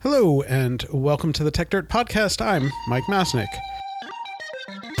Hello, and welcome to the Tech Dirt Podcast. I'm Mike Masnick.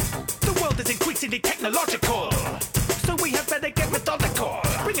 The world is increasingly technological, so we have better get methodical.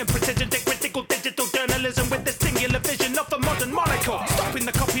 Bringing precision to critical digital journalism with the singular vision of a modern monocle. Stopping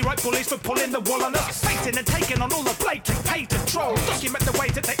the copyright bullies from pulling the wool on us. Facing and taking on all the blatant patent trolls. Document the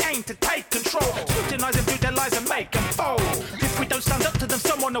ways that they aim to take control. Scrutinize and view their lies and make them fold. If we don't stand up to them,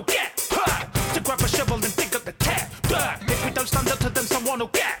 someone will get hurt. To grab a shovel and dig up the tech dirt. If we don't stand up to them, someone will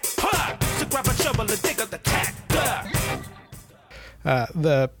get hurt. To grab a shovel and dig up the tech dirt.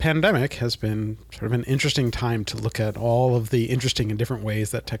 The pandemic has been sort of an interesting time to look at all of the interesting and different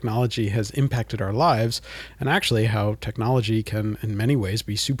ways that technology has impacted our lives, and actually how technology can, in many ways,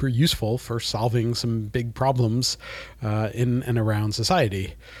 be super useful for solving some big problems in and around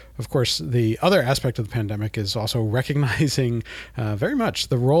society. Of course, the other aspect of the pandemic is also recognizing very much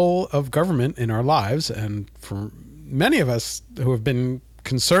the role of government in our lives, and for many of us who have been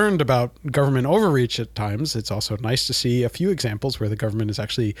concerned about government overreach at times, it's also nice to see a few examples where the government is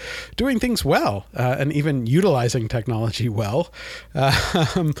actually doing things well and even utilizing technology well.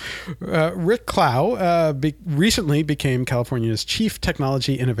 Rick Clow recently became California's Chief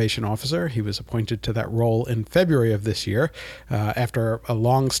Technology Innovation Officer. He was appointed to that role in February of this year after a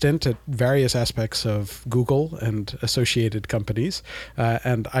long stint at various aspects of Google and associated companies.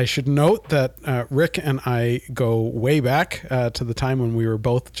 And I should note that Rick and I go way back to the time when we were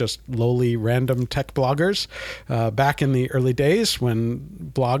both just lowly random tech bloggers back in the early days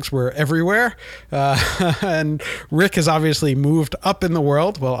when blogs were everywhere. And Rick has obviously moved up in the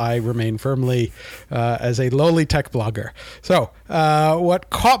world while I remain firmly as a lowly tech blogger. So what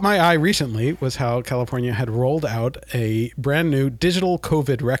caught my eye recently was how California had rolled out a brand new digital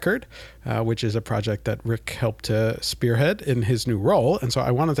COVID record, which is a project that Rick helped to spearhead in his new role. And so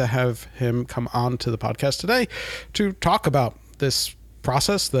I wanted to have him come on to the podcast today to talk about this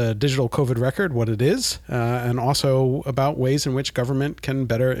process, the digital COVID record, what it is, and also about ways in which government can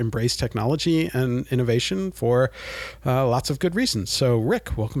better embrace technology and innovation for lots of good reasons. So,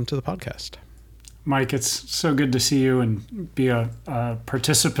 Rick, welcome to the podcast. Mike, it's so good to see you and be a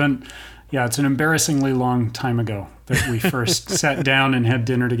participant. Yeah, it's an embarrassingly long time ago that we first sat down and had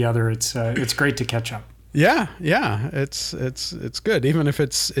dinner together. It's great to catch up. Yeah, it's good, even if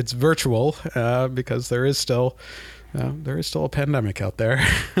it's virtual, because there is still a pandemic out there.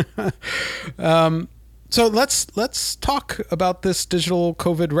 So let's talk about this digital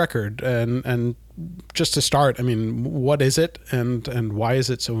COVID record, and just to start, I mean, what is it, and why is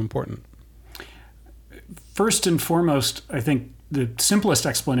it so important? First and foremost, I think the simplest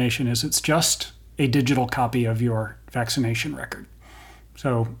explanation is it's just a digital copy of your vaccination record.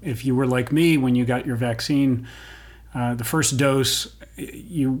 So if you were like me when you got your vaccine, the first dose,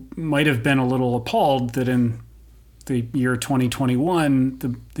 you might have been a little appalled that in the year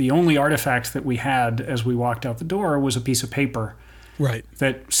 2021, the only artifact that we had as we walked out the door was a piece of paper. Right.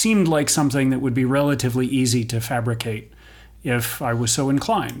 That seemed like something that would be relatively easy to fabricate if I was so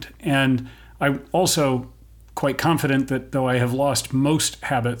inclined. And I'm also quite confident that though I have lost most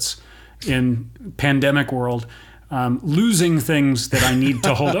habits in pandemic world, losing things that I need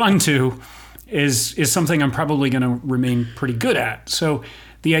to hold on to is something I'm probably going to remain pretty good at. So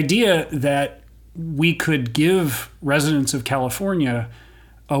the idea that we could give residents of California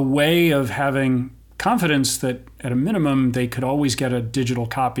a way of having confidence that at a minimum they could always get a digital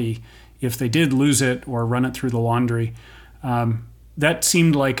copy if they did lose it or run it through the laundry. That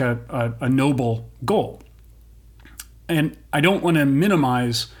seemed like a noble goal. And I don't want to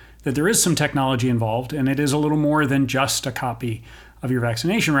minimize that there is some technology involved, and it is a little more than just a copy of your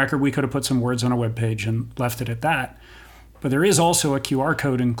vaccination record. We could have put some words on a webpage and left it at that. But there is also a QR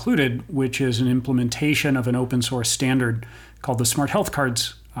code included, which is an implementation of an open source standard called the Smart Health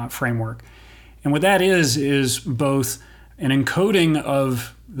Cards framework. And what that is both an encoding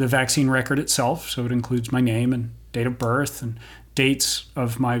of the vaccine record itself, so it includes my name and date of birth and dates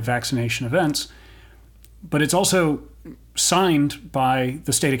of my vaccination events, but it's also signed by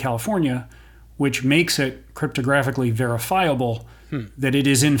the state of California, which makes it cryptographically verifiable that it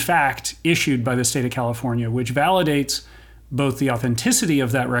is in fact issued by the state of California, which validates both the authenticity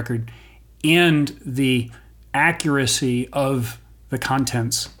of that record and the accuracy of the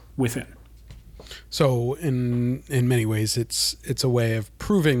contents within. So in many ways, it's a way of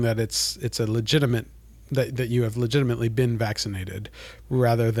proving that it's a legitimate, that you have legitimately been vaccinated,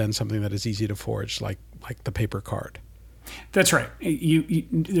 rather than something that is easy to forge, like the paper card. That's right.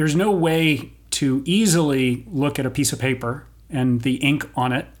 There's no way to easily look at a piece of paper and the ink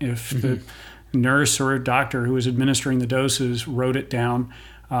on it if the nurse or a doctor who was administering the doses wrote it down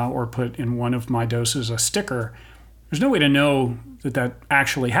or put in one of my doses a sticker. there's no way to know that that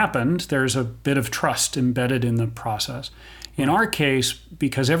actually happened. There's a bit of trust embedded in the process. In our case,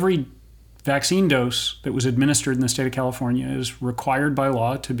 because every vaccine dose that was administered in the state of California is required by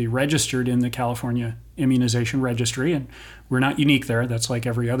law to be registered in the California Immunization Registry, and we're not unique there. That's like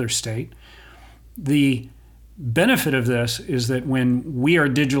every other state. The benefit of this is that when we are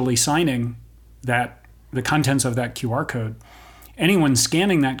digitally signing the contents of that QR code, anyone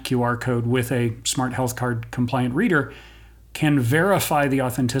scanning that QR code with a Smart Health Card compliant reader can verify the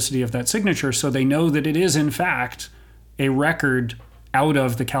authenticity of that signature, so they know that it is in fact a record out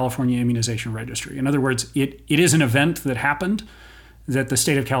of the California Immunization Registry. In other words, it is an event that happened that the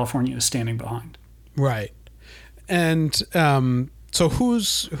state of California is standing behind. Right. And so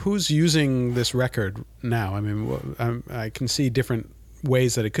who's using this record now? I mean, I can see different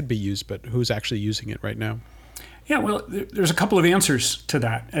ways that it could be used, but who's actually using it right now? Yeah, well, there's a couple of answers to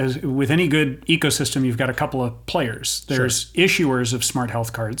that. As with any good ecosystem, you've got a couple of players. There's issuers of Smart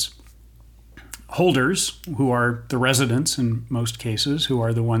Health Cards, holders, who are the residents in most cases, who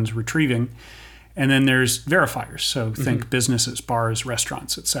are the ones retrieving, and then there's verifiers. So think businesses, bars,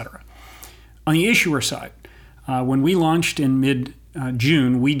 restaurants, et cetera. On the issuer side, when we launched in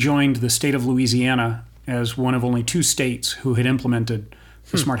mid-June, we joined the state of Louisiana as one of only 2 states who had implemented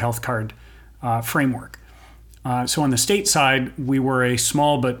the Smart Health Card framework. So on the state side, we were a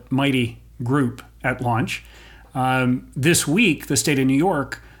small but mighty group at launch. This week, the state of New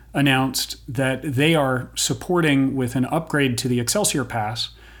York announced that they are supporting, with an upgrade to the Excelsior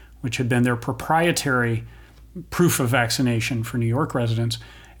Pass, which had been their proprietary proof of vaccination for New York residents,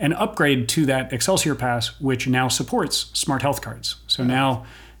 an upgrade to that Excelsior Pass, which now supports Smart Health Cards. So now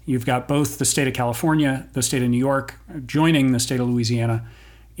you've got both the state of California, the state of New York joining the state of Louisiana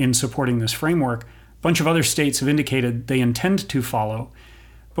in supporting this framework. A bunch of other states have indicated they intend to follow.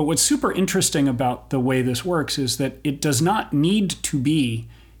 But what's super interesting about the way this works is that it does not need to be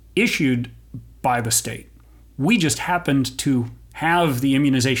issued by the state. We just happened to have the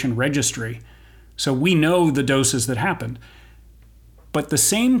immunization registry, so we know the doses that happened. But the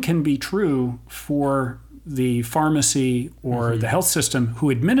same can be true for the pharmacy or the health system who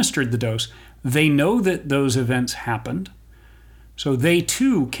administered the dose. They know that those events happened, so they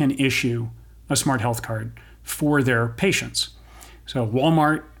too can issue a Smart Health Card for their patients. So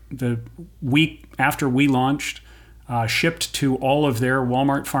Walmart, the week after we launched, shipped to all of their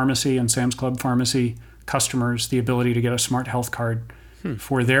Walmart pharmacy and Sam's Club pharmacy customers the ability to get a Smart Health Card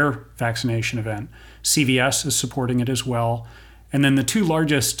for their vaccination event. CVS is supporting it as well. And then the 2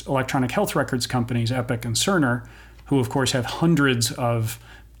 largest electronic health records companies, Epic and Cerner, who of course have hundreds of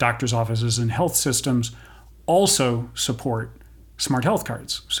doctors' offices and health systems, also support Smart Health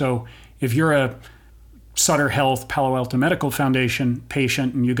Cards. So if you're a Sutter Health, Palo Alto Medical Foundation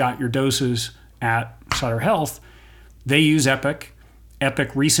patient and you got your doses at Sutter Health, they use Epic.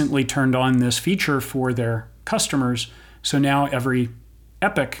 Epic recently turned on this feature for their customers. So now every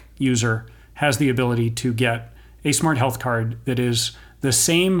Epic user has the ability to get a Smart Health Card that is the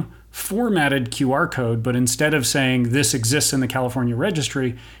same formatted QR code, but instead of saying this exists in the California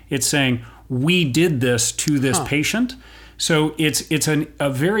registry, it's saying we did this to this patient. So it's a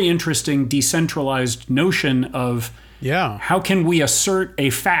very interesting decentralized notion of how can we assert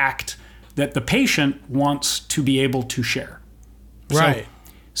a fact that the patient wants to be able to share. Right.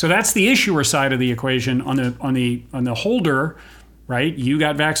 So that's the issuer side of the equation. On the holder, right? You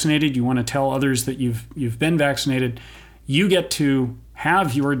got vaccinated. You want to tell others that you've been vaccinated. You get to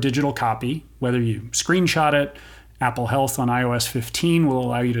have your digital copy, whether you screenshot it. Apple Health on iOS 15 will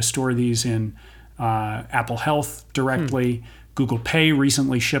allow you to store these in Apple Health directly. Google Pay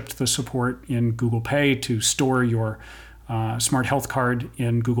recently shipped the support in Google Pay to store your Smart Health Card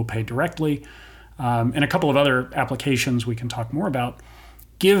in Google Pay directly. And a couple of other applications we can talk more about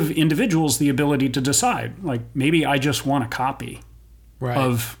give individuals the ability to decide, like maybe I just want a copy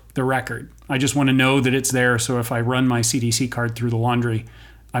of the record. I just want to know that it's there, so if I run my CDC card through the laundry,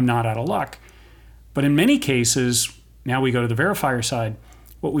 I'm not out of luck. But in many cases, now we go to the verifier side,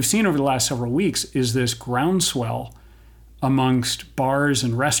 what we've seen over the last several weeks is this groundswell amongst bars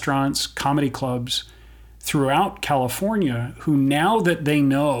and restaurants, comedy clubs throughout California, who now that they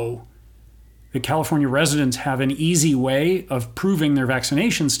know that California residents have an easy way of proving their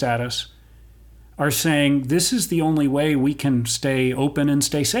vaccination status, are saying this is the only way we can stay open and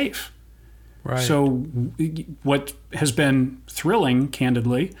stay safe. Right. So what has been thrilling,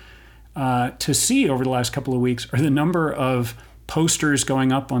 candidly, to see over the last couple of weeks are the number of posters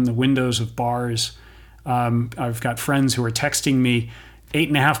going up on the windows of bars. I've got friends who are texting me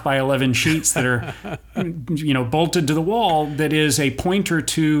 8.5 by 11 sheets that are, bolted to the wall, that is a pointer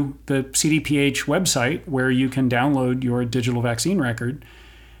to the CDPH website where you can download your digital vaccine record.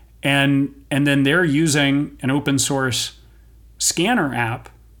 And then they're using an open source scanner app,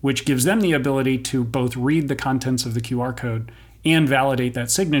 which gives them the ability to both read the contents of the QR code and validate that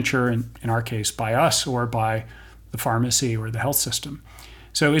signature, in our case, by us or by the pharmacy or the health system.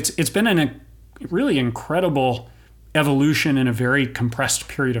 So it's been a really incredible evolution in a very compressed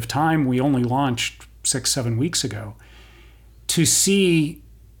period of time. We only launched 6-7 weeks ago. To see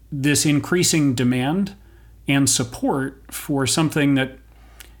this increasing demand and support for something that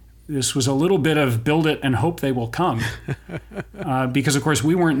this was a little bit of build it and hope they will come. Because, of course,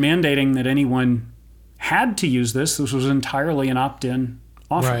 we weren't mandating that anyone had to use this. This was entirely an opt-in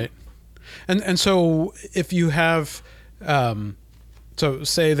offer. Right. And so if you have, so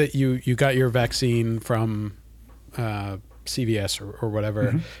say that you got your vaccine from CVS or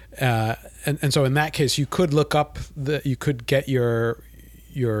whatever, and so in that case, you could look up you could get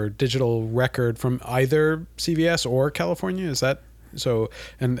your digital record from either CVS or California. Is that so?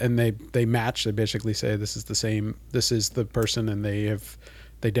 And they match. They basically say this is the same. This is the person, and they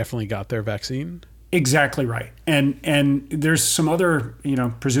definitely got their vaccine. Exactly right. And there's some other,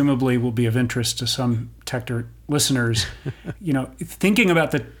 presumably will be of interest to some Techdirt listeners, thinking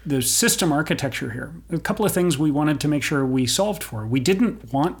about the system architecture here. A couple of things we wanted to make sure we solved for. We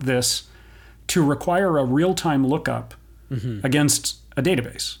didn't want this to require a real-time lookup against a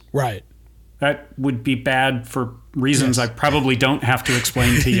database. Right. That would be bad for reasons I probably don't have to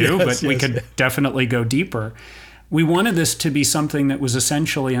explain to you, but we could definitely go deeper. We wanted this to be something that was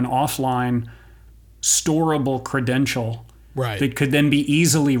essentially an offline storable credential that could then be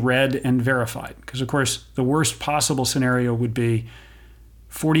easily read and verified. Because, of course, the worst possible scenario would be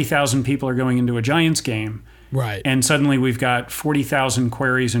 40,000 people are going into a Giants game. Right. And suddenly we've got 40,000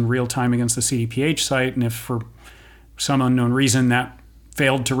 queries in real time against the CDPH site. And if for some unknown reason that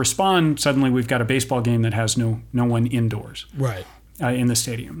failed to respond, suddenly we've got a baseball game that has no one indoors in the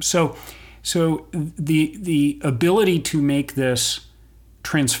stadium. So the ability to make this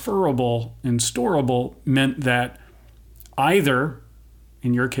transferable and storable meant that either,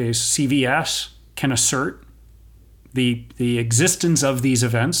 in your case, CVS can assert the existence of these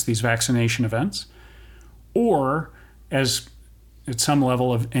events, these vaccination events, or as at some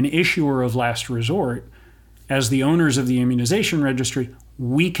level of an issuer of last resort, as the owners of the immunization registry,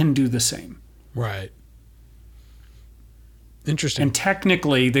 we can do the same. Right. Interesting. And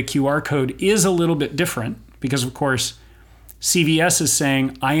technically, the QR code is a little bit different because, of course, CVS is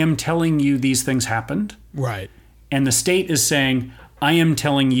saying, I am telling you these things happened. Right. And the state is saying, I am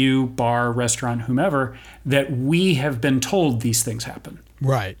telling you, bar, restaurant, whomever, that we have been told these things happen.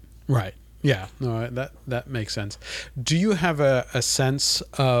 Right. Right. Yeah. No, that makes sense. Do you have a sense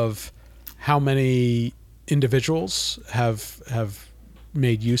of how many individuals have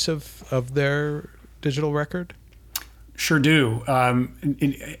made use of their digital record? Sure do.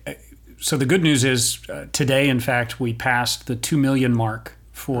 So the good news is today, in fact, we passed the 2 million mark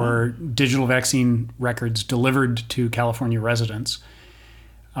for digital vaccine records delivered to California residents.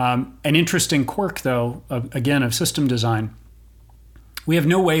 An interesting quirk, though, of system design, we have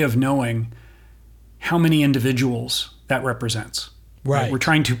no way of knowing how many individuals that represents. Right. We're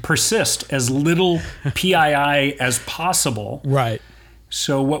trying to persist as little PII as possible. Right.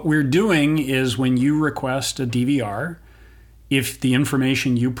 So what we're doing is when you request a DVR, if the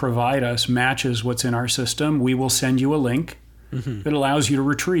information you provide us matches what's in our system, we will send you a link that allows you to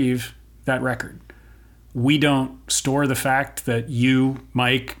retrieve that record. We don't store the fact that you,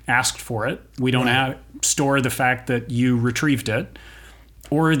 Mike, asked for it. We don't store the fact that you retrieved it,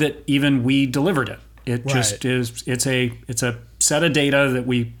 or that even we delivered it. It just is. It's a set of data that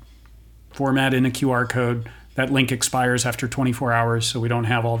we format in a QR code. That link expires after 24 hours, so we don't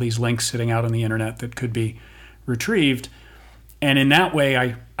have all these links sitting out on the internet that could be retrieved. And in that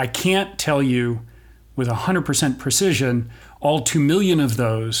way, I can't tell you with 100% precision, all 2 million of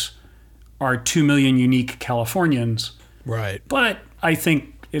those are 2 million unique Californians. Right. But I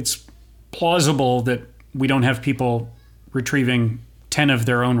think it's plausible that we don't have people retrieving 10 of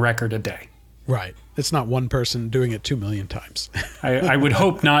their own record a day. Right. It's not one person doing it 2 million times. I would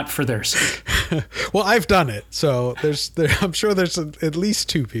hope not for their sake. Well, I've done it, so I'm sure there's at least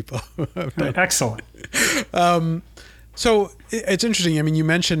 2 people who have done it. Excellent. So it's interesting. I mean, you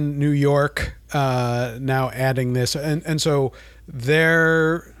mentioned New York now adding this, and so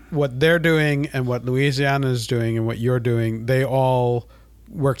what they're doing and what Louisiana is doing and what you're doing, they all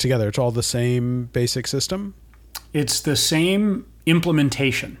work together. It's all the same basic system? It's the same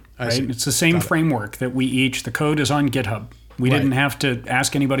implementation, right? It's the same framework that the code is on GitHub. We Right. didn't have to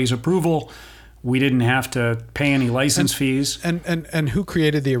ask anybody's approval. We didn't have to pay any license fees. And who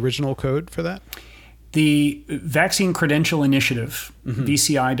created the original code for that? The Vaccine Credential Initiative,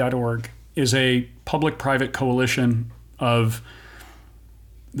 VCI.org, is a public-private coalition of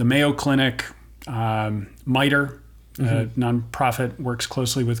the Mayo Clinic, MITRE, a nonprofit, works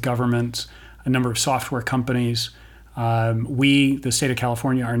closely with governments, a number of software companies. We, the state of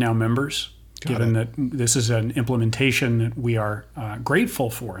California, are now members, given that this is an implementation that we are grateful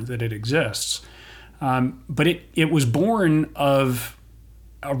for, that it exists. But it was born of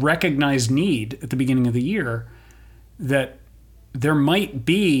a recognized need at the beginning of the year that there might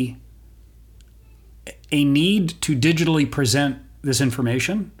be a need to digitally present this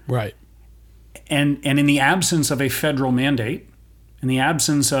information. Right. And in the absence of a federal mandate, in the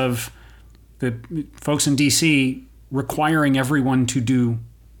absence of the folks in DC requiring everyone to do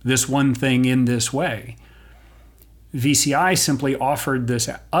this one thing in this way, VCI simply offered this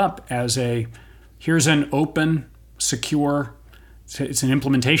up as here's an open, secure, it's an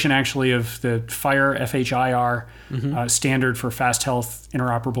implementation actually of the FHIR, FHIR standard for Fast Health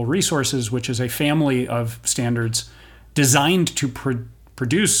Interoperable Resources, which is a family of standards designed to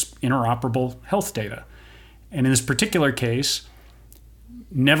produce interoperable health data. And in this particular case,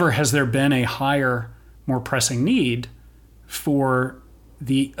 never has there been a higher, more pressing need for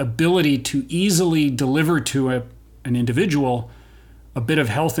the ability to easily deliver to an individual a bit of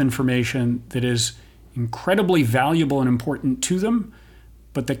health information that is incredibly valuable and important to them,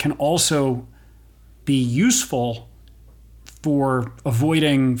 but that can also be useful for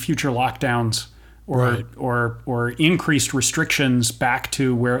avoiding future lockdowns or increased restrictions back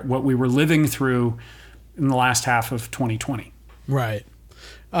to what we were living through in the last half of 2020. Right.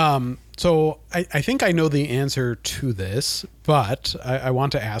 So I think I know the answer to this, but I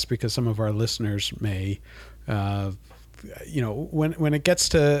want to ask because some of our listeners may, when it gets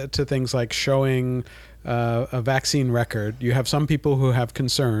to things like showing a vaccine record, you have some people who have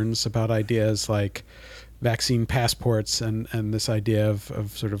concerns about ideas like vaccine passports and this idea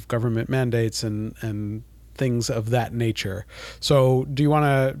of sort of government mandates and things of that nature. So do you want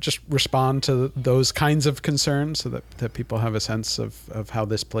to just respond to those kinds of concerns so that people have a sense of how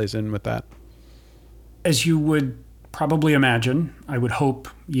this plays in with that? As you would probably imagine, I would hope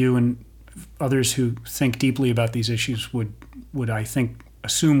you and others who think deeply about these issues would I think,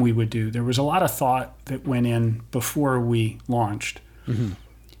 assume we would do. There was a lot of thought that went in before we launched. Mm-hmm.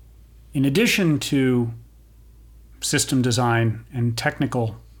 In addition to system design and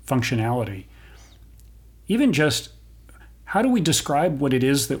technical functionality, even just how do we describe what it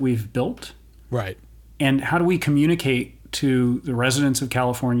is that we've built? Right. And how do we communicate to the residents of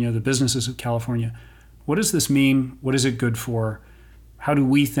California, the businesses of California, what does this mean? What is it good for? How do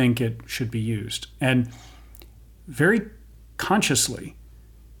we think it should be used? And very consciously,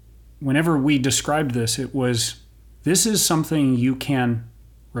 whenever we described this, this is something you can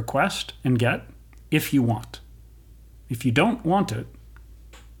request and get if you want. If you don't want it,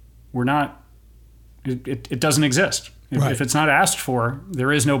 it doesn't exist. Right. If it's not asked for,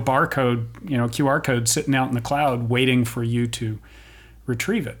 there is no barcode, QR code sitting out in the cloud waiting for you to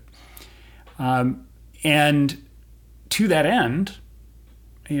retrieve it. And to that end,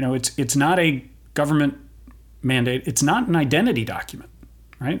 it's not a government mandate. It's not an identity document,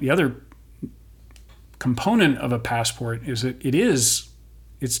 right? The other component of a passport is that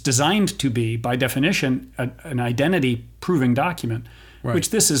it's designed to be, by definition, an identity proving document, right, which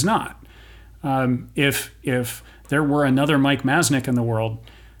this is not. If there were another Mike Masnick in the world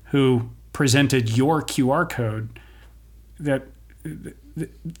who presented your QR code, that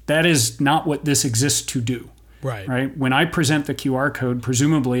is not what this exists to do. Right. When I present the QR code,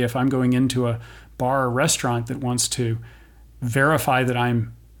 presumably if I'm going into a bar or restaurant that wants to verify that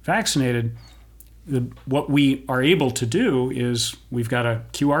I'm vaccinated, what we are able to do is we've got a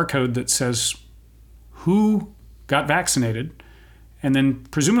QR code that says who got vaccinated. And then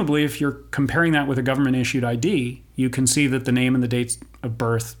presumably if you're comparing that with a government issued ID, you can see that the name and the date of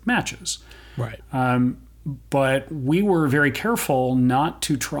birth matches. Right. But we were very careful not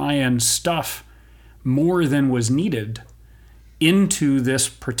to try and stuff more than was needed into this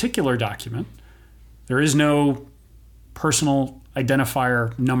particular document. There is no personal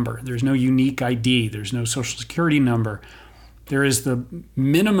identifier number. There's no unique ID. There's no social security number. There is the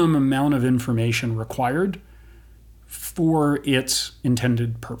minimum amount of information required for its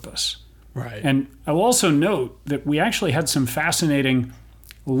intended purpose. Right. And I will also note that we actually had some fascinating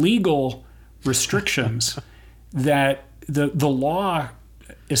legal restrictions that the law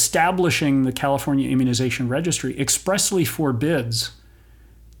establishing the California Immunization Registry expressly forbids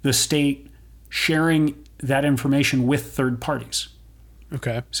the state sharing that information with third parties.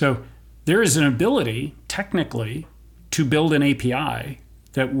 Okay. So there is an ability, technically, to build an API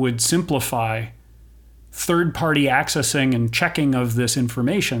that would simplify third-party accessing and checking of this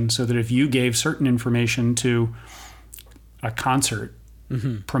information so that if you gave certain information to a concert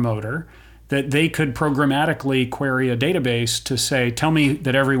promoter, that they could programmatically query a database to say, tell me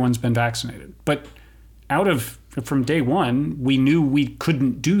that everyone's been vaccinated. But from day one, we knew we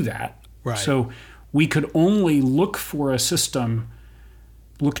couldn't do that. Right. So we could only look to a system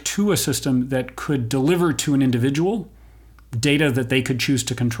that could deliver to an individual data that they could choose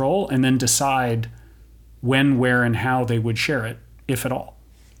to control and then decide when, where, and how they would share it, if at all.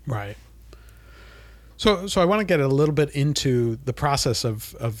 Right. So I want to get a little bit into the process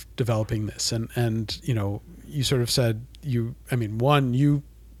of developing this. And you sort of said you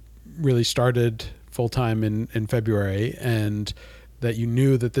really started full-time in February, and that you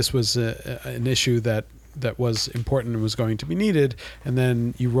knew that this was an issue that was important and was going to be needed. And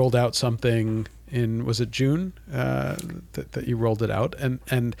then you rolled out something was it June that you rolled it out?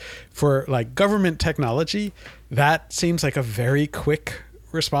 And for like government technology, that seems like a very quick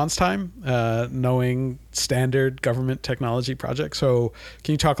response time, knowing standard government technology projects. So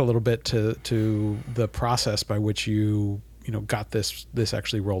can you talk a little bit to the process by which you got this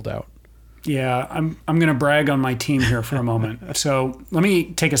actually rolled out? Yeah, I'm going to brag on my team here for a moment. So let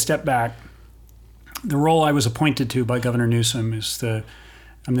me take a step back. The role I was appointed to by Governor Newsom is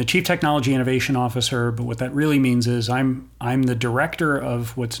I'm the Chief Technology Innovation Officer, but what that really means is I'm the director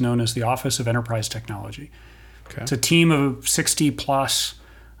of what's known as the Office of Enterprise Technology. Okay. It's a team of 60 plus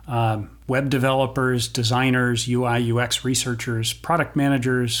web developers, designers, UI, UX researchers, product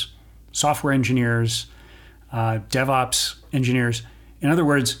managers, software engineers, DevOps engineers. In other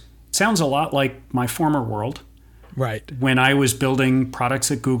words, it sounds a lot like my former world. Right. When I was building products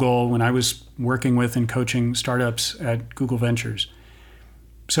at Google, when I was working with and coaching startups at Google Ventures.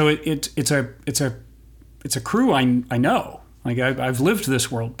 So it's a crew I know. Like I've lived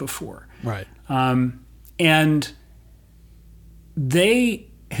this world before. Right. And they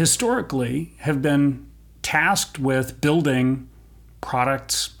historically have been tasked with building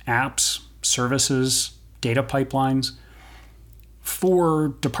products, apps, services, data pipelines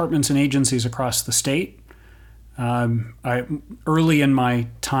for departments and agencies across the state. Early in my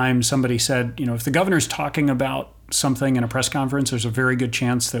time, somebody said, if the governor's talking about something in a press conference, there's a very good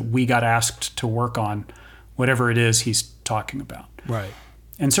chance that we got asked to work on whatever it is he's talking about. Right.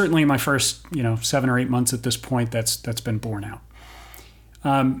 And certainly in my first, 7 or 8 months at this point, that's been borne out.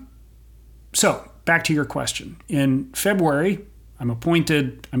 So back to your question. In February, I'm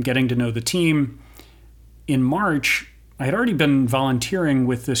appointed. I'm getting to know the team. In March, I had already been volunteering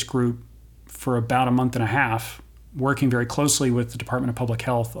with this group for about a month and a half, working very closely with the Department of Public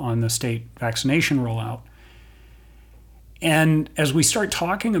Health on the state vaccination rollout. And as we start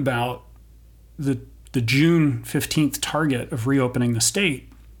talking about the June 15th target of reopening the state,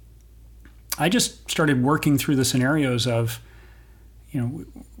 I just started working through the scenarios of,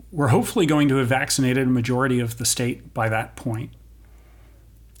 we're hopefully going to have vaccinated a majority of the state by that point.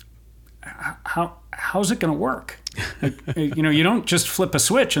 How's it going to work? You don't just flip a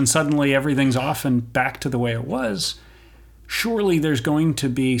switch and suddenly everything's off and back to the way it was. Surely there's going to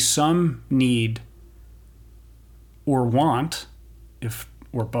be some need or want,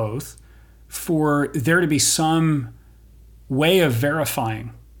 or both, for there to be some way of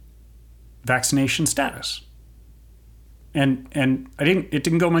verifying vaccination status. And it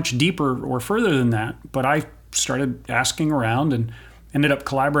didn't go much deeper or further than that, but I started asking around and ended up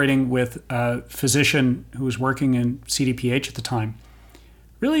collaborating with a physician who was working in CDPH at the time,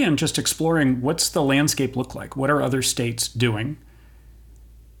 really on just exploring what's the landscape look like? What are other states doing?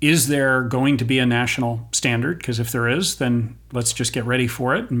 Is there going to be a national standard? Because if there is, then let's just get ready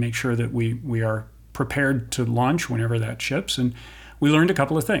for it and make sure that we are prepared to launch whenever that ships. And we learned a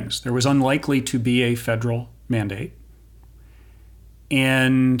couple of things. There was unlikely to be a federal mandate.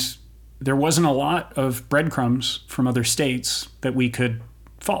 And there wasn't a lot of breadcrumbs from other states that we could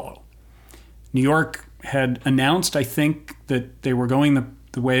follow. New York had announced, I think, that they were going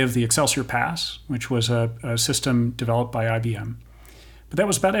the way of the Excelsior Pass, which was a system developed by IBM. But that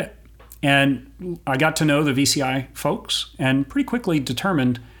was about it. And I got to know the VCI folks and pretty quickly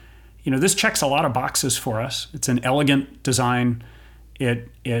determined, this checks a lot of boxes for us. It's an elegant design. It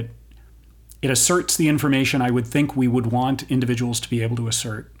asserts the information I would think we would want individuals to be able to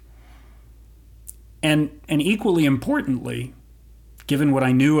assert. And equally importantly, given what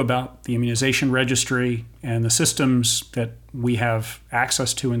I knew about the immunization registry and the systems that we have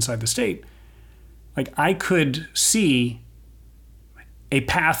access to inside the state, I could see a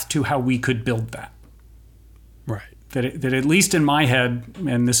path to how we could build that. Right. That at least in my head,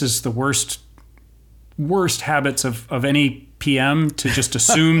 and this is the worst habits of any PM, to just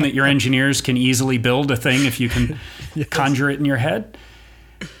assume that your engineers can easily build a thing if you can conjure it in your head.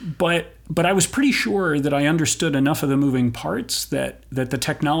 But I was pretty sure that I understood enough of the moving parts that the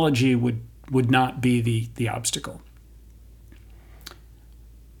technology would not be the obstacle.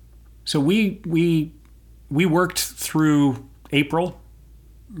 So we worked through April,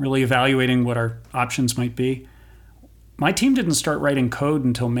 really evaluating what our options might be. My team didn't start writing code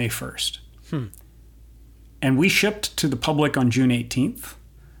until May 1st. And we shipped to the public on June 18th.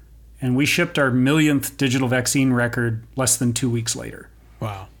 And we shipped our millionth digital vaccine record less than 2 weeks later.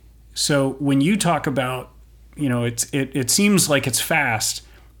 Wow. So when you talk about, it seems like it's fast.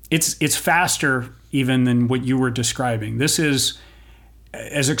 It's faster even than what you were describing. This is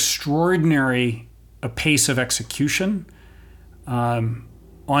as extraordinary a pace of execution on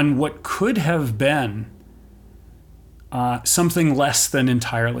what could have been something less than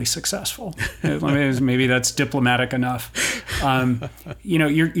entirely successful. Maybe that's diplomatic enough.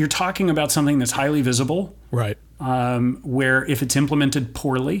 You're talking about something that's highly visible, right? Where if it's implemented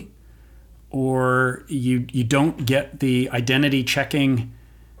poorly, or you don't get the identity checking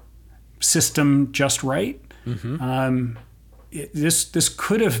system just right, this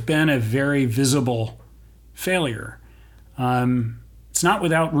could have been a very visible failure. It's not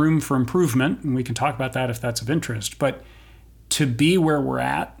without room for improvement, and we can talk about that if that's of interest. But to be where we're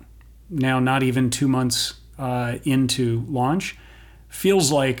at now, not even 2 months into launch,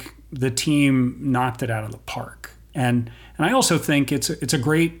 feels like the team knocked it out of the park. And I also think it's a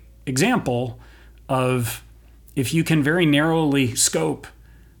great example of, if you can very narrowly scope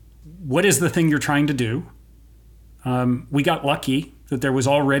what is the thing you're trying to do. We got lucky that there was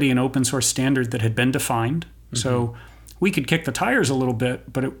already an open source standard that had been defined. So we could kick the tires a little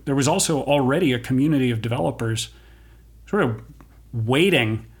bit, but there was also already a community of developers sort of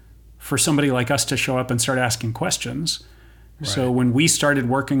waiting for somebody like us to show up and start asking questions. Right. So when we started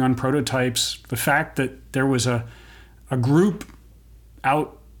working on prototypes, the fact that there was a group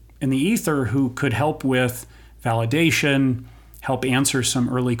out in the ether who could help with validation, help answer some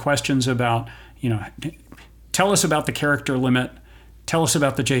early questions about, tell us about the character limit, tell us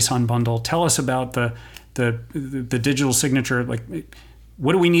about the JSON bundle, tell us about the digital signature, like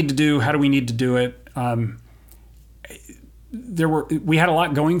what do we need to do? How do we need to do it? We had a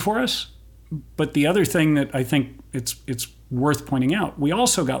lot going for us, but the other thing that I think it's worth pointing out, we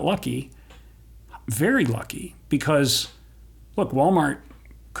also got lucky, very lucky, because look, Walmart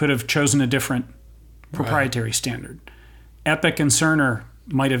could have chosen a different proprietary standard. Epic and Cerner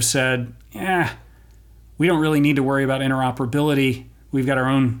might have said, we don't really need to worry about interoperability. We've got our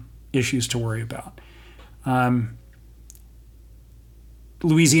own issues to worry about.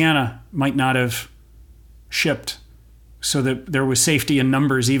 Louisiana might not have shipped so that there was safety in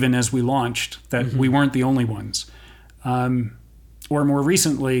numbers even as we launched, that we weren't the only ones. Or more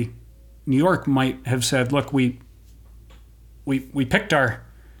recently, New York might have said, look, we picked our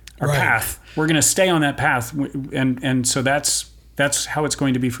path. We're going to stay on that path. And so that's how it's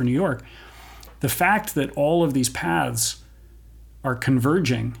going to be for New York. The fact that all of these paths are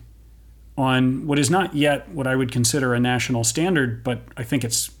converging on what is not yet what I would consider a national standard, but I think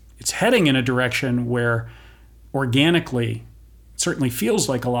it's heading in a direction where organically, it certainly feels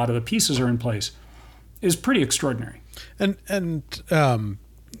like a lot of the pieces are in place, is pretty extraordinary. And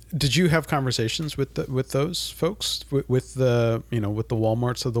did you have conversations with those folks, with the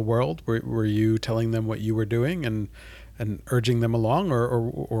Walmarts of the world? Were you telling them what you were doing and urging them along,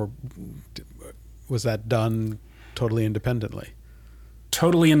 or was that done totally independently?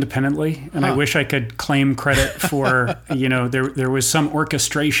 Totally independently, and I wish I could claim credit for, there was some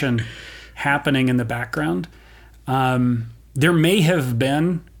orchestration happening in the background. There may have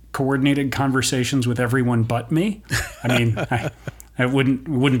been coordinated conversations with everyone but me. I mean, it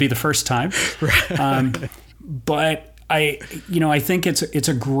wouldn't be the first time. But I think it's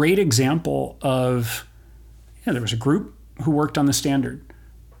a great example of, there was a group who worked on the standard.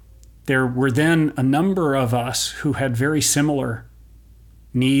 There were then a number of us who had very similar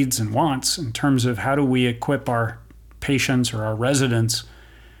needs and wants in terms of how do we equip our patients or our residents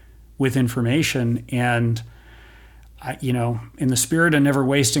with information. And, in the spirit of never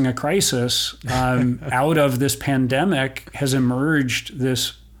wasting a crisis, out of this pandemic has emerged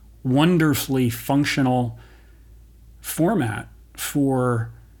this wonderfully functional format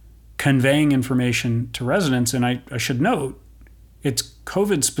for conveying information to residents. And I should note, it's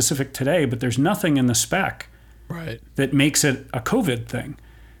COVID specific today, but there's nothing in the spec that makes it a COVID thing.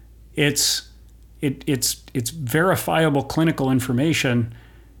 It's verifiable clinical information.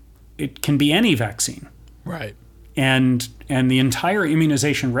 It can be any vaccine. Right. And the entire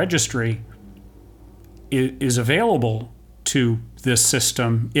immunization registry is available to this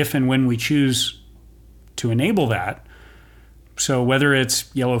system if and when we choose to enable that. So whether it's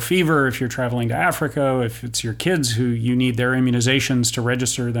yellow fever, if you're traveling to Africa, if it's your kids who you need their immunizations to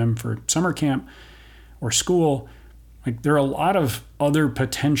register them for summer camp or school, like there are a lot of other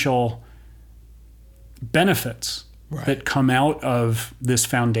potential benefits that come out of this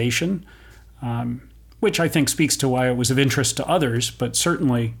foundation, which I think speaks to why it was of interest to others, but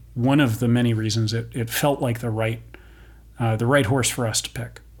certainly one of the many reasons it felt like the right horse for us to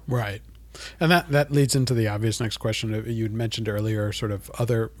pick. Right. And that leads into the obvious next question. You'd mentioned earlier sort of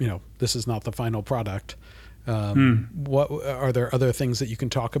other, this is not the final product. What are there other things that you can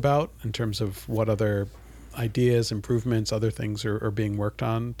talk about in terms of what other ideas, improvements, other things are being worked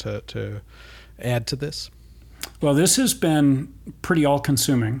on to add to this? Well, this has been pretty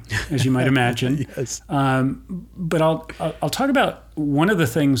all-consuming, as you might imagine. Yes. But I'll talk about one of the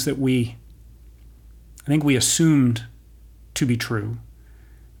things that I think we assumed to be true,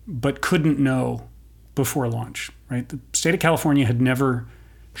 but couldn't know before launch. Right? The state of California had never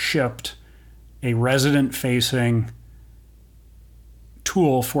shipped a resident-facing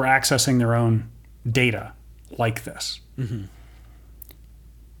tool for accessing their own data like this. Mm-hmm.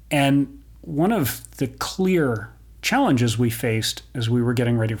 And one of the clear challenges we faced as we were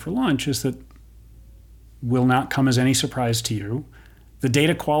getting ready for launch is that will not come as any surprise to you. The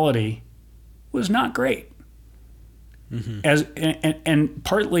data quality was not great. Mm-hmm. And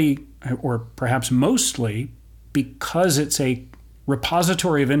partly, or perhaps mostly, because it's a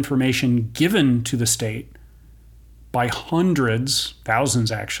repository of information given to the state by hundreds,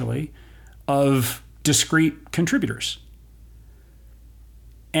 thousands actually, of discrete contributors.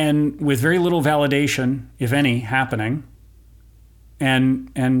 And with very little validation, if any, happening,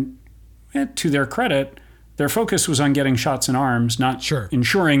 and to their credit, their focus was on getting shots in arms, not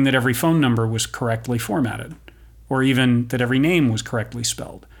ensuring that every phone number was correctly formatted, or even that every name was correctly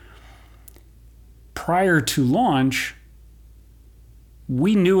spelled. Prior to launch,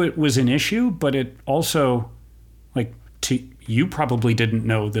 we knew it was an issue, but it also, you probably didn't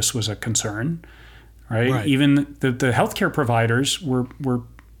know this was a concern, right? Even the healthcare providers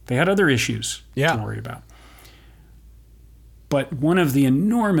they had other issues to worry about. But one of the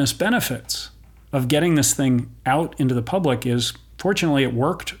enormous benefits of getting this thing out into the public is, fortunately, it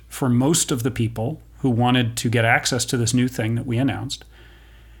worked for most of the people who wanted to get access to this new thing that we announced.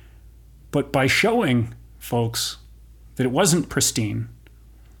 But by showing folks that it wasn't pristine,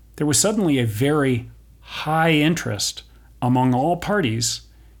 there was suddenly a very high interest among all parties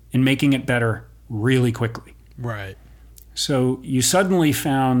in making it better really quickly. Right. So you suddenly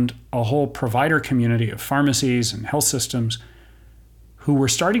found a whole provider community of pharmacies and health systems who were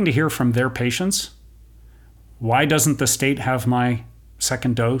starting to hear from their patients, why doesn't the state have my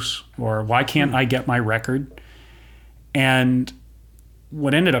second dose? Or why can't I get my record? And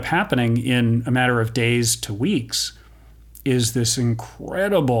what ended up happening in a matter of days to weeks is this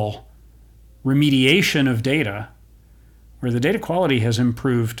incredible remediation of data where the data quality has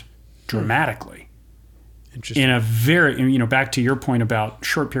improved dramatically. Interesting. In a very, back to your point about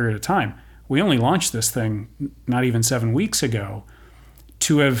short period of time, we only launched this thing not even 7 weeks ago.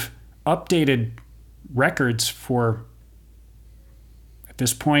 To have updated records for, at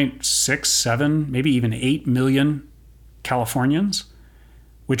this point, 6, 7, maybe even 8 million Californians,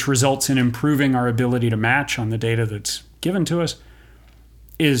 which results in improving our ability to match on the data that's given to us,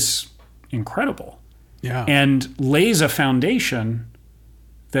 is incredible. Yeah. And lays a foundation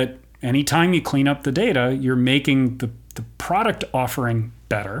that anytime you clean up the data, you're making the product offering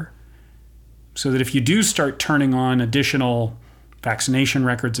better, so that if you do start turning on additional vaccination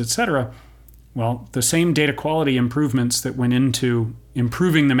records, et cetera, well, the same data quality improvements that went into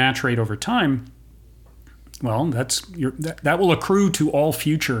improving the match rate over time, well, that will accrue to all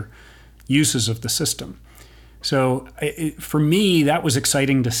future uses of the system. So for me, that was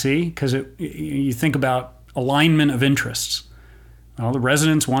exciting to see, because you think about alignment of interests. Well, the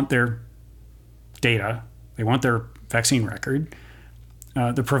residents want their data. They want their vaccine record.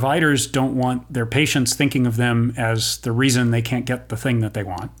 The providers don't want their patients thinking of them as the reason they can't get the thing that they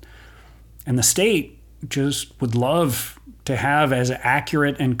want. And the state just would love to have as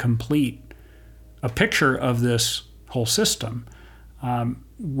accurate and complete a picture of this whole system,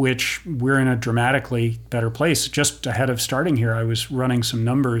 which we're in a dramatically better place. Just ahead of starting here, I was running some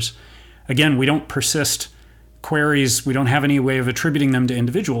numbers. Again, we don't persist queries. We don't have any way of attributing them to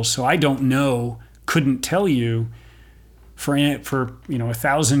individuals. So I don't know, couldn't tell you for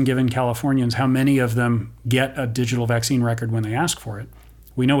 1,000 given Californians, how many of them get a digital vaccine record when they ask for it.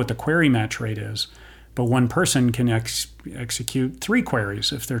 We know what the query match rate is, but one person can execute 3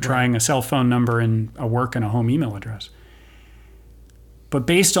 queries if they're trying a cell phone number and a work and a home email address. But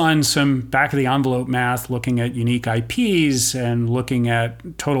based on some back of the envelope math, looking at unique IPs and looking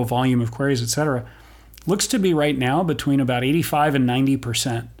at total volume of queries, et cetera, looks to be right now between about 85 and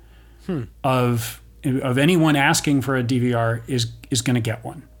 90% of anyone asking for a DVR is going to get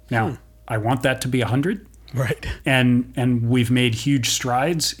one. Now, I want that to be 100. Right. And we've made huge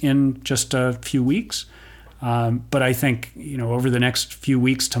strides in just a few weeks. But I think, over the next few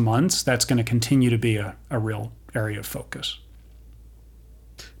weeks to months, that's going to continue to be a real area of focus.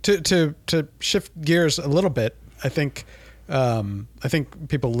 To shift gears a little bit, I think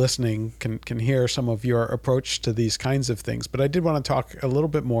people listening can hear some of your approach to these kinds of things. But I did want to talk a little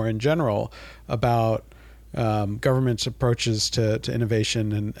bit more in general about government's approaches to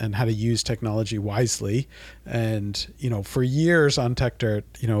innovation and how to use technology wisely. And, for years on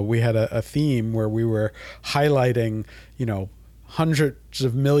TechDirt, we had a theme where we were highlighting, hundreds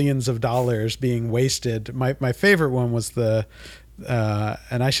of millions of dollars being wasted. My favorite one was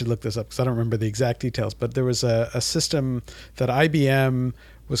and I should look this up because I don't remember the exact details, but there was a system that IBM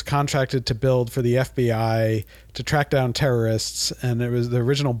was contracted to build for the FBI to track down terrorists, and the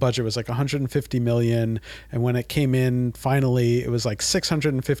original budget was like $150 million, and when it came in finally, it was like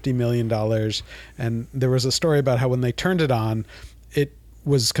 $650 million. And there was a story about how when they turned it on, it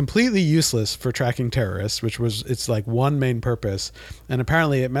was completely useless for tracking terrorists, which was its like one main purpose. And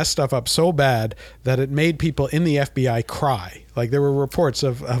apparently it messed stuff up so bad that it made people in the FBI cry. Like there were reports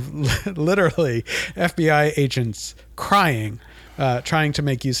of literally FBI agents crying, trying to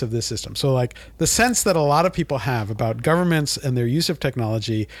make use of this system. So like the sense that a lot of people have about governments and their use of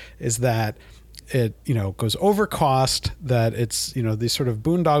technology is that it, goes over cost, that it's, these sort of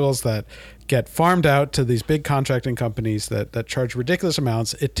boondoggles that get farmed out to these big contracting companies that charge ridiculous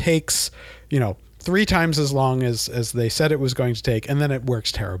amounts. It takes, 3 times as long as they said it was going to take, and then it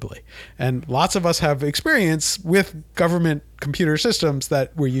works terribly. And lots of us have experience with government computer systems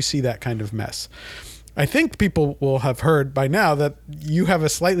where you see that kind of mess. I think people will have heard by now that you have a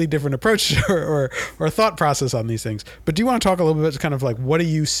slightly different approach or thought process on these things. But do you want to talk a little bit kind of like what do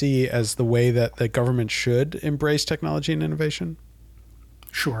you see as the way that the government should embrace technology and innovation?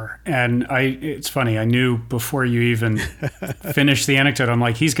 Sure. And it's funny, I knew before you even finished the anecdote, I'm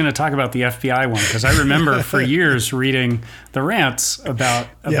like, he's going to talk about the FBI one, because I remember for years reading the rants about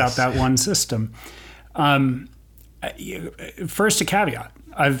that one system. First, a caveat.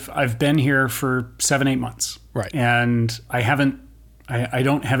 I've been here for 7-8 months. Right. And I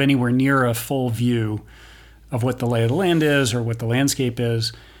don't have anywhere near a full view of what the lay of the land is or what the landscape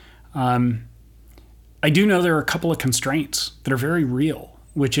is. I do know there are a couple of constraints that are very real,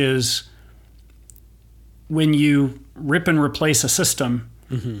 which is when you rip and replace a system,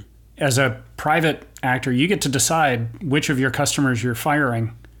 as a private actor, you get to decide which of your customers you're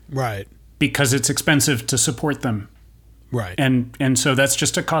firing. Right. Because it's expensive to support them. Right. And so that's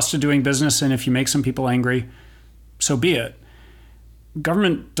just a cost of doing business. And if you make some people angry, so be it.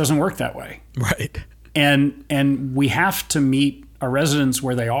 Government doesn't work that way. Right. And we have to meet our residents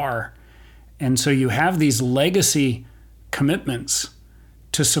where they are. And so you have these legacy commitments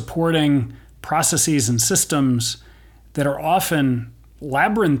to supporting processes and systems that are often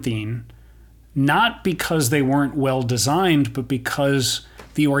labyrinthine, not because they weren't well designed, but because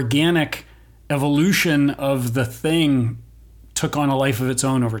the organic evolution of the thing took on a life of its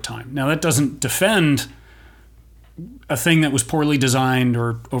own over time. Now, that doesn't defend a thing that was poorly designed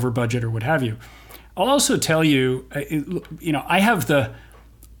or over budget or what have you. I'll also tell you, I have the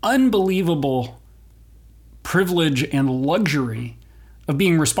unbelievable privilege and luxury of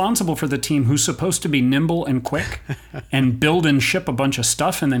being responsible for the team who's supposed to be nimble and quick and build and ship a bunch of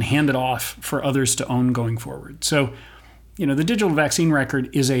stuff and then hand it off for others to own going forward. So, the digital vaccine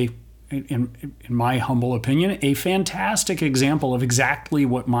record is in my humble opinion, a fantastic example of exactly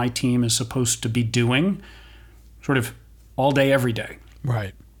what my team is supposed to be doing sort of all day, every day.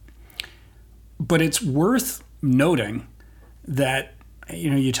 Right. But it's worth noting that,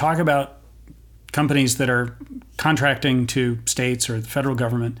 you talk about companies that are contracting to states or the federal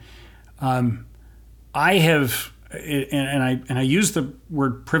government. I have, and I use the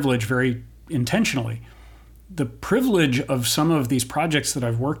word privilege very intentionally. The privilege of some of these projects that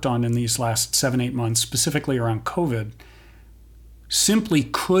I've worked on in these last 7-8 months, specifically around COVID, simply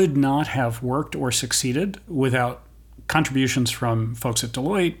could not have worked or succeeded without contributions from folks at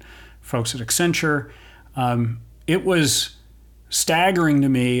Deloitte, folks at Accenture. It was staggering to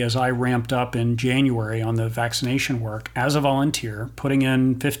me as I ramped up in January on the vaccination work as a volunteer, putting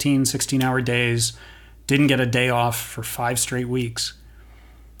in 15, 16-hour days, didn't get a day off for 5 straight weeks,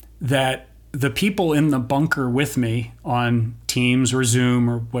 that the people in the bunker with me on Teams or Zoom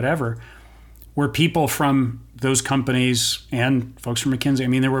or whatever were people from those companies and folks from McKinsey. I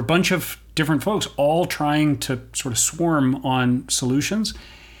mean, there were a bunch of different folks all trying to sort of swarm on solutions.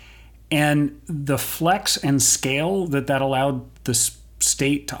 And the flex and scale that allowed the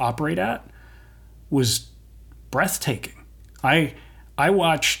state to operate at was breathtaking. I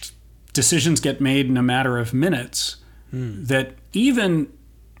watched decisions get made in a matter of minutes that even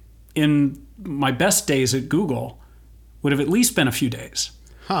in my best days at Google would have at least been a few days.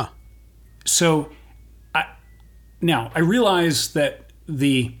 Huh. So now I realize that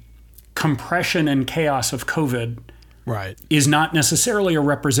the compression and chaos of COVID Right. is not necessarily a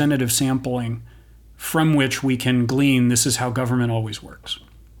representative sampling from which we can glean this is how government always works.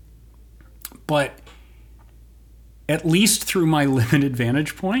 But at least through my limited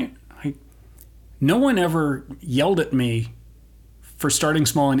vantage point, no one ever yelled at me for starting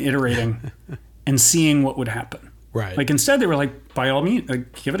small and iterating and seeing what would happen. Right. Like instead they were like, by all means,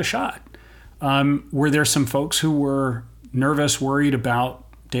 give it a shot. Were there some folks who were nervous, worried about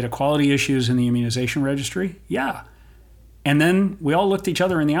data quality issues in the immunization registry? Yeah. And then we all looked each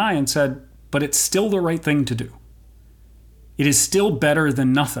other in the eye and said, but it's still the right thing to do. It is still better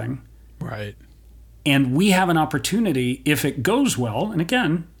than nothing. Right. And we have an opportunity, if it goes well, and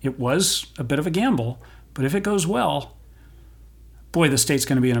again, it was a bit of a gamble, but if it goes well, boy, the state's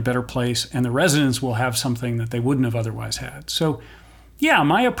going to be in a better place and the residents will have something that they wouldn't have otherwise had. So yeah,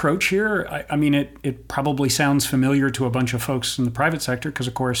 my approach here, I mean, it probably sounds familiar to a bunch of folks in the private sector because,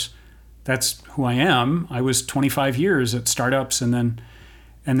 of course, that's who I am. I was 25 years at startups and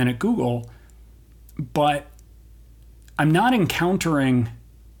then at Google. But I'm not encountering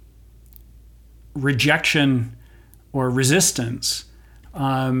rejection or resistance.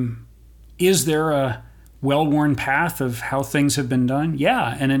 Is there a well-worn path of how things have been done?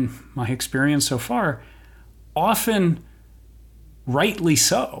 Yeah, and in my experience so far, often rightly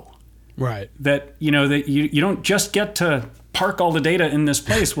so. Right. That, that you don't just get to park all the data in this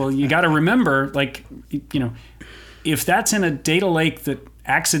place. Well, you got to remember, if that's in a data lake that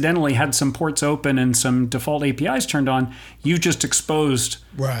accidentally had some ports open and some default APIs turned on, you've just exposed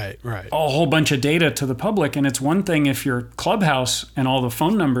right. a whole bunch of data to the public. And it's one thing if your Clubhouse and all the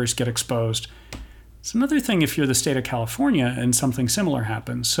phone numbers get exposed. It's another thing if you're the state of California and something similar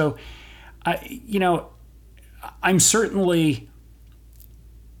happens. So, I'm certainly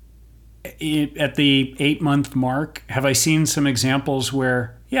at the 8-month mark. Have I seen some examples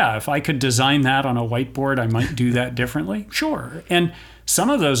where, yeah, if I could design that on a whiteboard, I might do that differently? Sure. And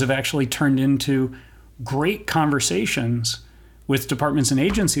some of those have actually turned into great conversations with departments and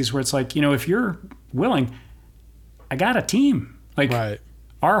agencies where it's like, if you're willing, I got a team. Right.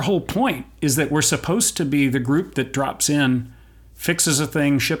 Our whole point is that we're supposed to be the group that drops in, fixes a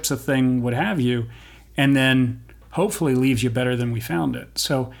thing, ships a thing, what have you, and then hopefully leaves you better than we found it.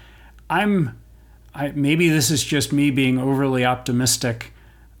 So maybe this is just me being overly optimistic,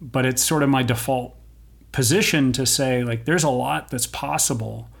 but it's sort of my default position to say, there's a lot that's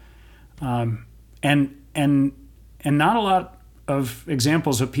possible, and not a lot of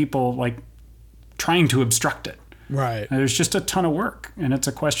examples of people trying to obstruct it. Right. There's just a ton of work, and it's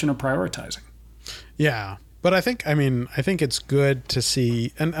a question of prioritizing. Yeah. But I think it's good to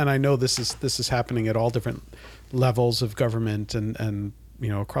see, and I know this is happening at all different levels of government and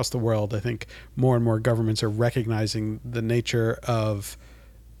across the world. I think more and more governments are recognizing the nature of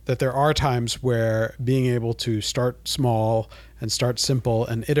that there are times where being able to start small and start simple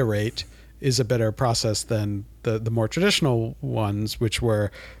and iterate is a better process than the more traditional ones, which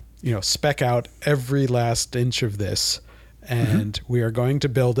were, spec out every last inch of this and we are going to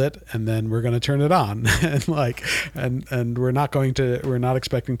build it and then we're going to turn it on and we're not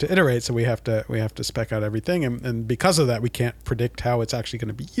expecting to iterate. So we have to spec out everything. And because of that, we can't predict how it's actually going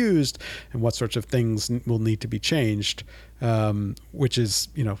to be used and what sorts of things will need to be changed, which is,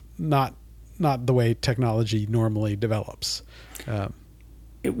 not the way technology normally develops.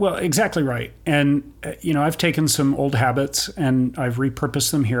 Well, exactly right. And, I've taken some old habits and I've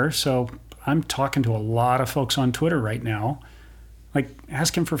repurposed them here. So I'm talking to a lot of folks on Twitter right now,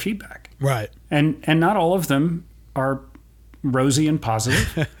 asking for feedback. Right. And not all of them are rosy and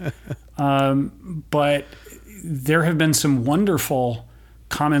positive. But there have been some wonderful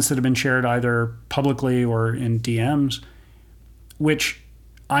comments that have been shared either publicly or in DMs, which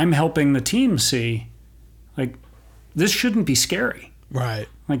I'm helping the team see, this shouldn't be scary. Right.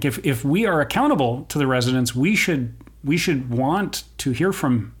 If we are accountable to the residents, we should want to hear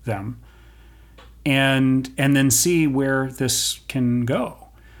from them and then see where this can go.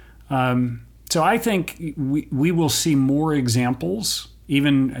 So I think we will see more examples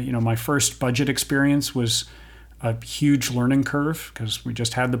Even, my first budget experience was a huge learning curve because we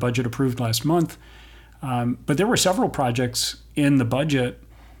just had the budget approved last month. But there were several projects in the budget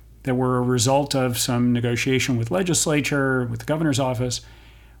that were a result of some negotiation with legislature, with the governor's office,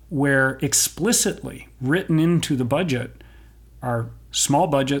 where explicitly written into the budget are small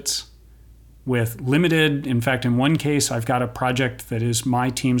budgets with limited, in fact, in one case, I've got a project that is my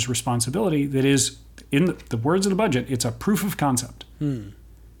team's responsibility that is, in the words of the budget, it's a proof of concept.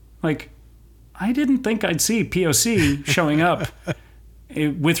 Like, I didn't think I'd see POC showing up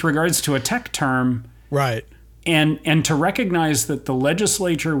with regards to a tech term. Right. And to recognize that the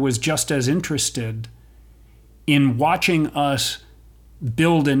legislature was just as interested in watching us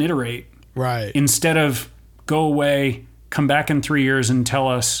build and iterate. Right. Instead of go away, come back in 3 years and tell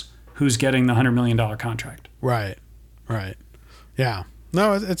us who's getting the $100 million contract. Right. Right. Yeah.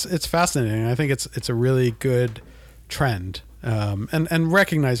 No, it's fascinating. I think it's a really good trend. And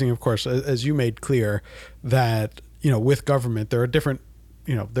recognizing, of course, as you made clear, that, with government, there are different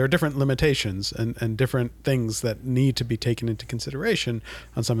limitations and different things that need to be taken into consideration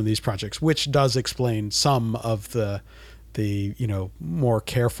on some of these projects, which does explain some of the more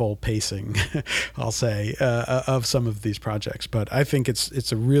careful pacing, I'll say, of some of these projects. But I think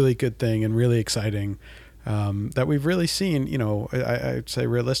it's a really good thing and really exciting that we've really seen, I'd say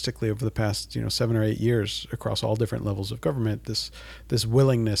realistically over the past, 7 or 8 years across all different levels of government, this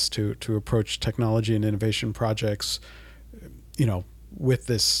willingness to approach technology and innovation projects, with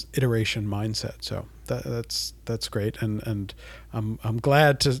this iteration mindset. So that's great. And I'm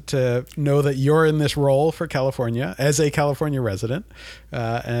glad to know that you're in this role for California as a California resident.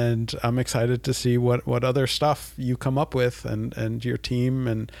 And I'm excited to see what other stuff you come up with and your team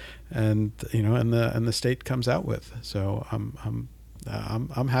and the state comes out with. So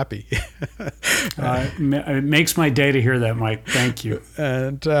I'm happy. It makes my day to hear that, Mike. Thank you.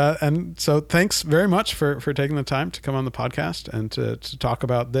 And so thanks very much for taking the time to come on the podcast and to talk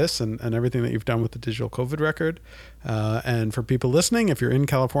about this and everything that you've done with the digital COVID record. And for people listening, if you're in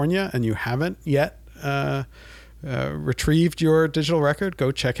California and you haven't yet retrieved your digital record,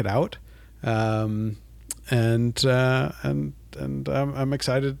 go check it out. And I'm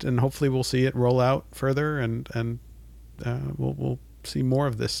excited, and hopefully we'll see it roll out further and we'll see more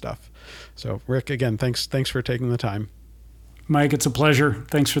of this stuff. So Rick, again, thanks for taking the time. Mike, it's a pleasure.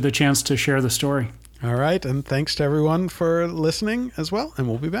 Thanks for the chance to share the story. All right. And thanks to everyone for listening as well. And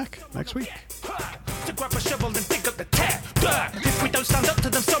we'll be back next week. To grab a shovel and dig up the tap. If we don't stand up to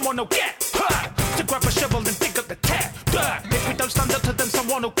them, someone will get. To grab a shovel and dig up the tap. If we don't stand up to them,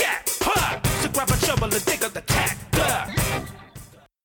 someone will get.